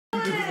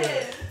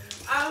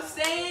I'm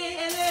staying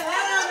in the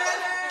elevator.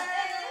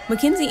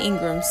 Mackenzie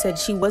Engram said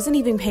she wasn't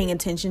even paying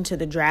attention to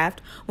the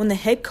draft when the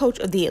head coach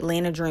of the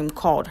Atlanta Dream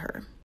called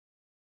her.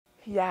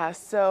 Yeah,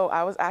 so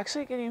I was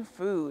actually getting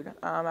food.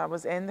 I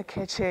was in the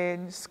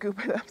kitchen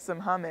scooping up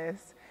some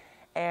hummus,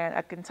 and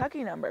a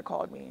Kentucky number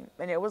called me,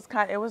 and it was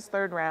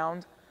third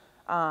round.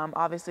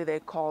 Obviously, they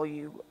call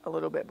you a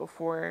little bit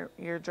before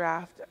your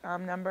draft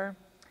number,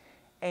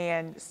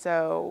 and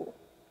so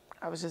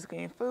I was just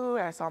getting food.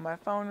 I saw my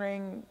phone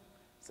ring.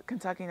 It's a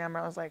Kentucky number.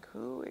 I was like,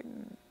 who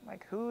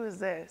is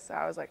this? So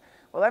I was like,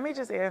 well, let me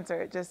just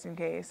answer it just in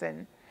case.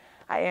 And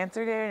I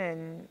answered it,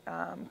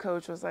 and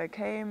coach was like,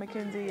 hey,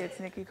 Mackenzie, it's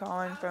Nikki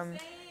calling from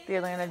the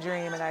Atlanta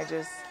Dream. And I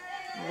just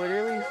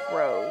literally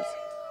froze.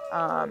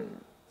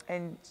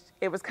 And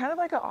it was kind of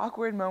like an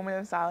awkward moment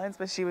of silence,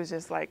 but she was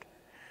just like,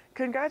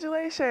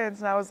 congratulations.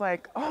 And I was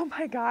like, oh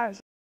my gosh.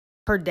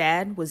 Her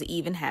dad was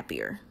even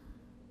happier.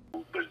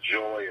 The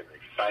joy and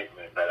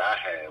excitement that I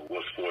had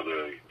was for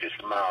the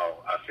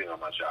smile I seen on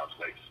my child's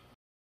face.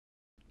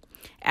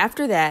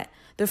 After that,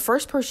 the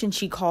first person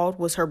she called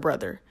was her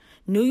brother,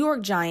 New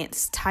York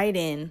Giants tight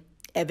end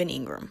Evan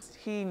Engram.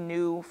 He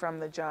knew from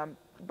the jump,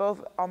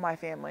 all my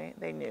family,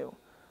 they knew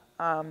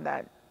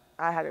that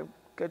I had a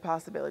good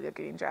possibility of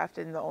getting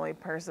drafted, and the only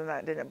person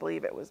that didn't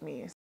believe it was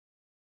me.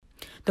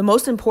 The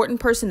most important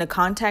person to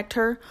contact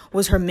her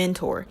was her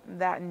mentor.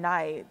 That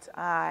night,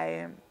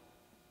 I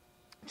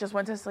just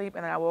went to sleep,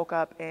 and then I woke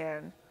up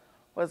and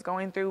was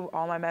going through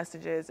all my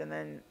messages, and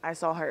then I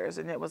saw hers,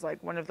 and it was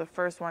like one of the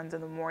first ones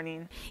in the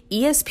morning.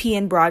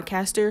 ESPN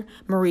broadcaster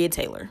Maria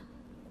Taylor.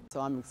 So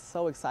I'm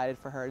so excited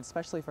for her,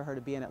 especially for her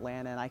to be in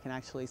Atlanta, and I can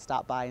actually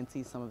stop by and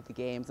see some of the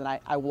games. And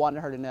I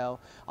wanted her to know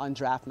on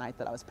draft night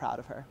that I was proud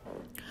of her.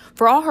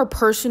 For all her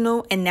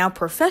personal and now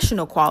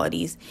professional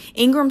qualities,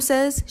 Engram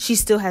says she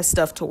still has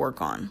stuff to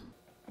work on.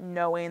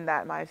 Knowing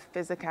that my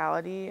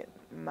physicality,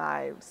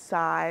 my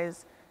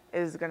size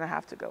is going to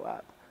have to go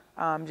up,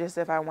 just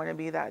if I want to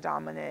be that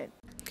dominant.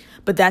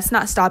 But that's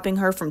not stopping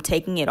her from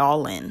taking it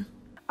all in.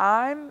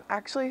 I'm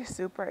actually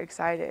super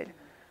excited.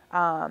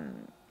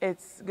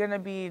 It's going to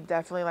be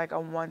definitely like a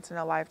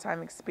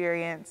once-in-a-lifetime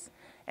experience,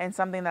 and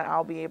something that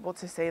I'll be able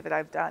to say that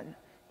I've done.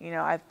 You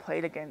know, I've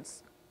played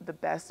against the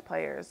best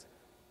players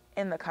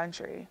in the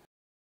country.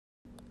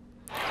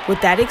 With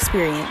that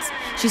experience,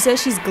 she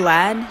says she's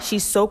glad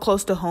she's so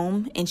close to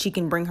home and she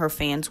can bring her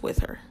fans with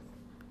her.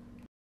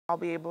 I'll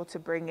be able to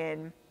bring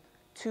in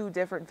 2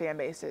 different fan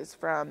bases,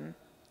 from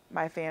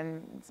my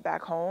fans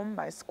back home,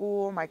 my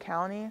school, my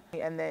county,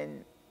 and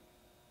then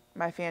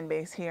my fan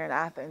base here in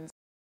Athens.